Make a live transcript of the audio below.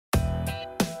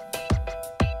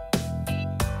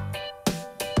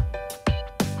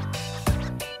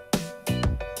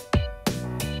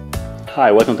Hi,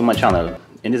 welcome to my channel.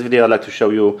 In this video I'd like to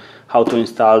show you how to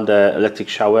install the electric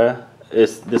shower.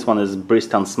 This one is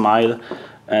Bristan Smile,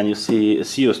 and you see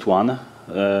it's used one.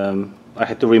 I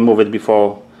had to remove it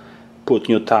before put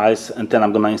new tiles, and then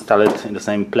I'm gonna install it in the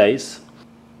same place.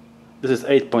 This is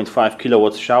 8.5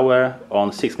 kilowatt shower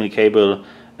on 6mm cable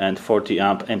and 40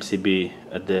 amp MCB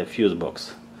at the fuse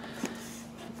box.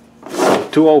 So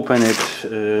to open it,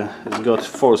 it's got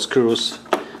 4 screws,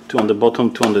 2 on the bottom,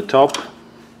 2 on the top.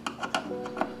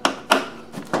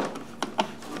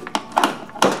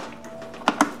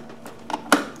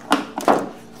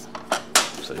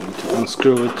 So you need to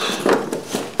unscrew it.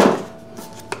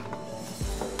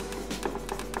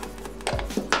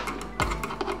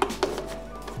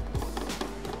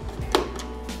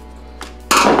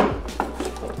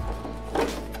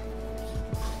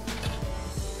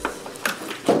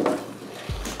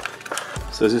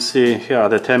 So as you see, here are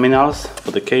the terminals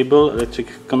for the cable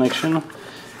electric connection,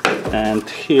 and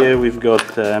here we've got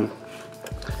the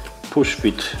push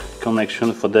fit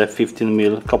connection for the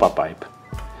 15mm copper pipe.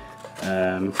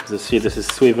 As you see, this is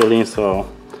swiveling, so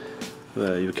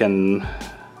you can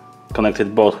connect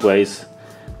it both ways.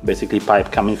 Basically,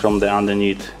 pipe coming from the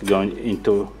underneath going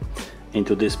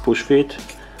into this push fit,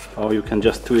 or you can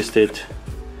just twist it,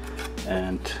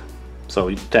 and so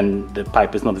then the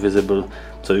pipe is not visible,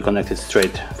 so you connect it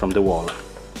straight from the wall.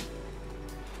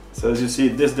 So as you see,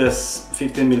 this is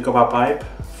 15mm copper pipe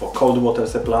for cold water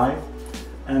supply,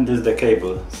 and this is the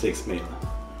cable 6mm.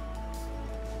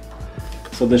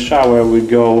 So the shower will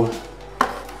go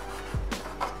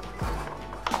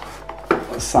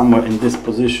somewhere in this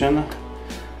position.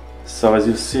 So as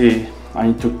you see, I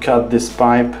need to cut this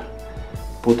pipe,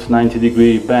 put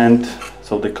 90-degree bend,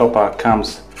 so the copper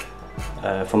comes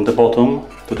from the bottom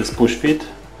to this push fit,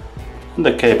 and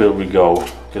the cable will go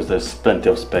because there's plenty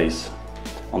of space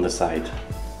on the side.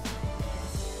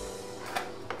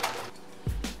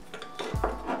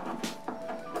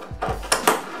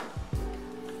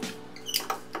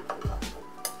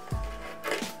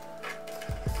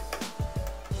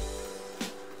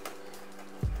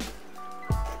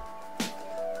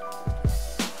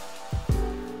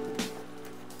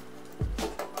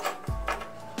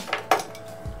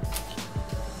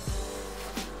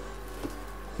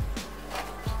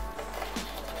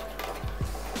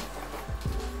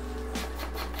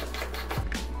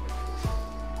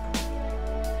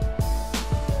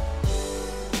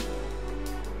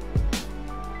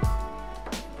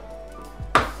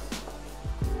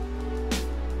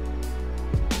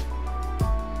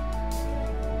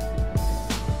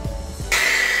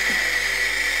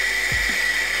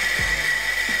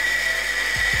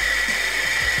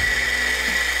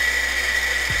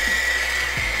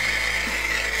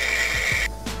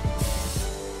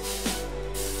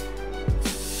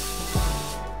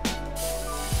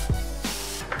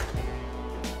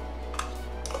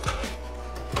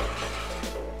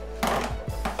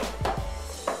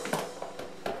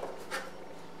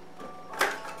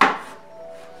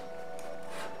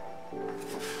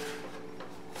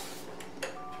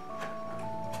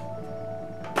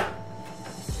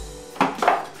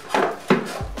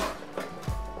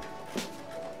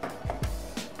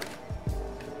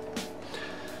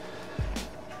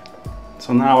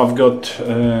 So now I've got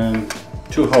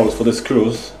 2 holes for the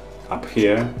screws up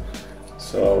here,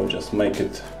 so just make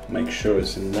sure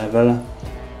it's in level.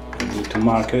 You need to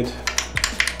mark it.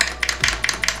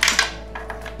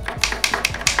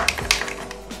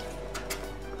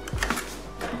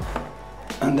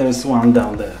 And there's one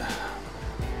down there.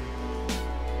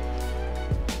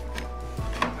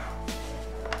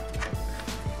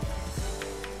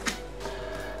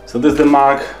 So this is the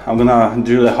mark. I'm gonna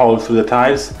drill a hole through the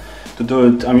tiles. To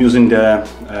do it, I'm using the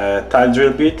tile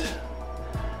drill bit.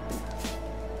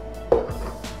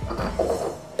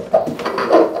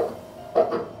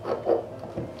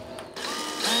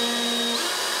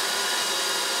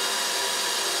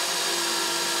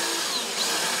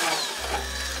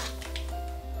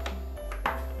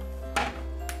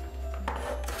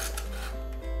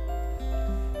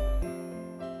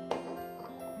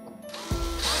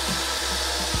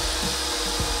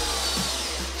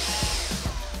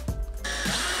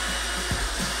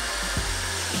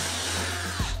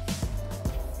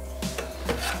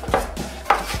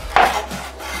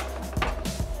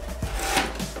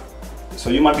 So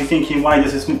you might be thinking why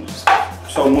this is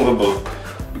so movable,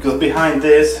 because behind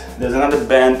this there's another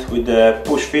bend with the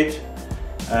push fit,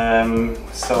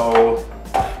 so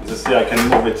as you see I can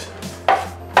move it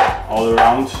all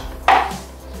around.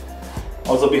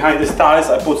 Also behind these tiles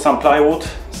I put some plywood,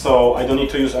 so I don't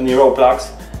need to use any row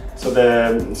plugs, so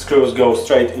the screws go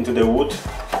straight into the wood.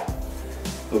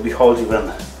 It will be hold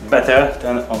even better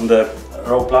than on the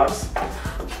raw plugs.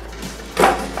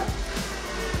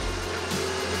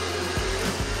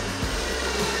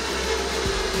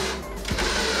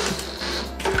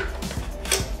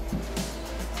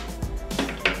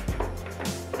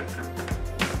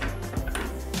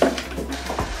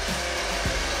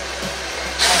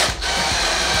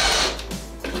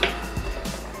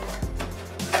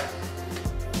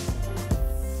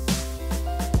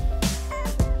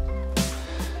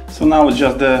 So now it's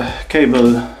just the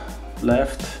cable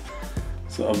left,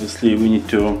 so obviously we need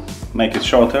to make it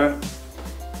shorter.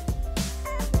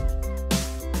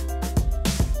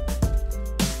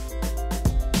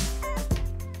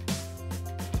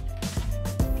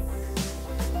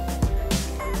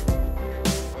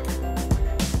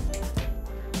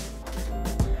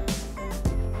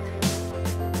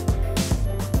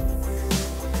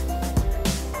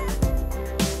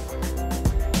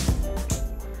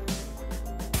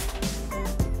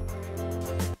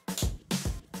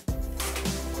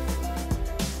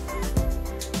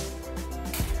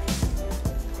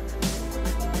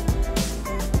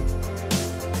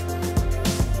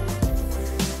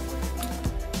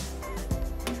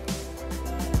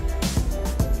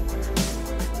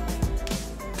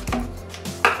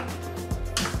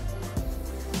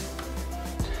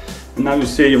 Now you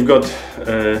see you've got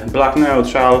black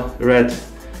neutral, red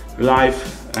live,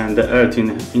 and the earth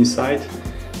inside.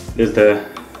 This is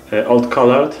the old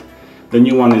colored. The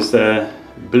new one is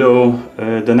blue,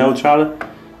 the neutral,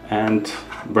 and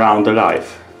brown, the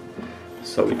live.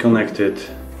 So we connected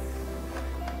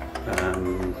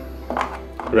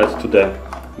red to the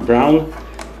brown.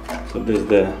 So this is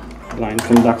the line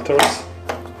conductors.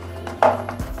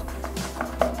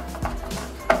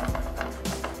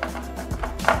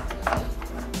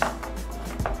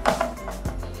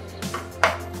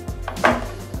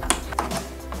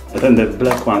 Then the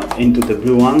black one into the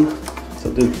blue one, so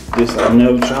these are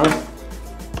neutral.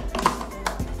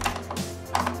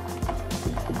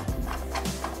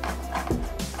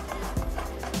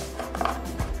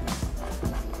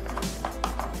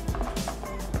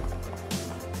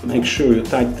 Make sure you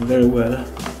tighten it very well.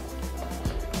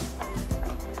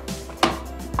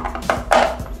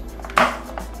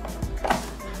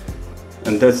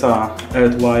 And that's our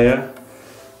earth wire.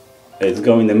 It's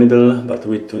going in the middle, but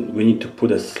we need to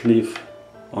put a sleeve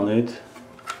on it.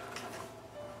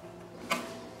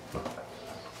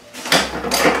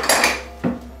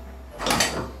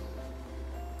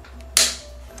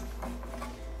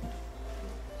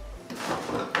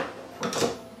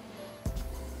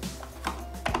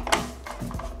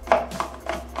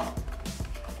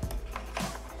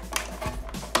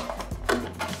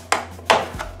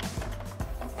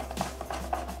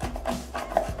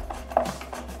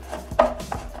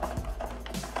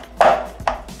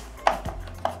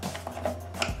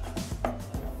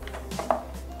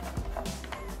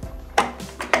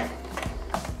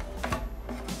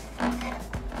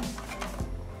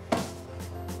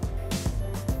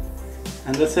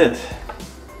 And that's it.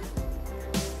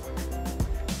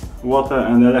 Water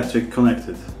and electric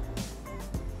connected.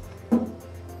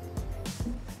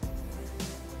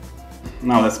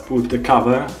 Now let's put the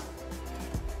cover.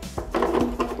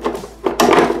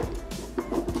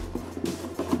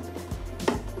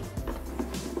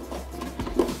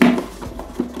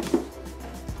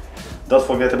 Don't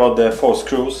forget about the 4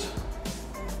 screws.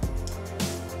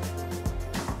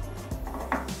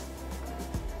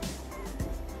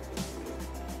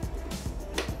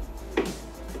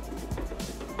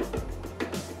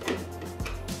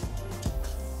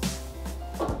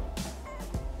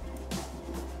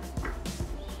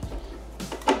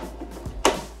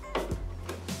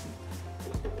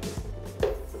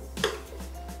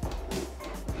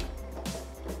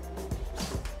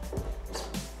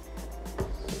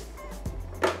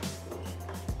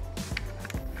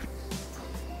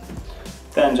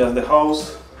 Then just the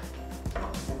hose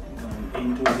going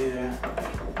into here.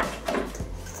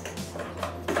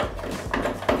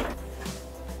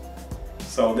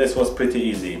 So this was pretty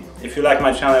easy. If you like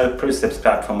my channel, please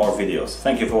subscribe for more videos.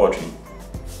 Thank you for watching.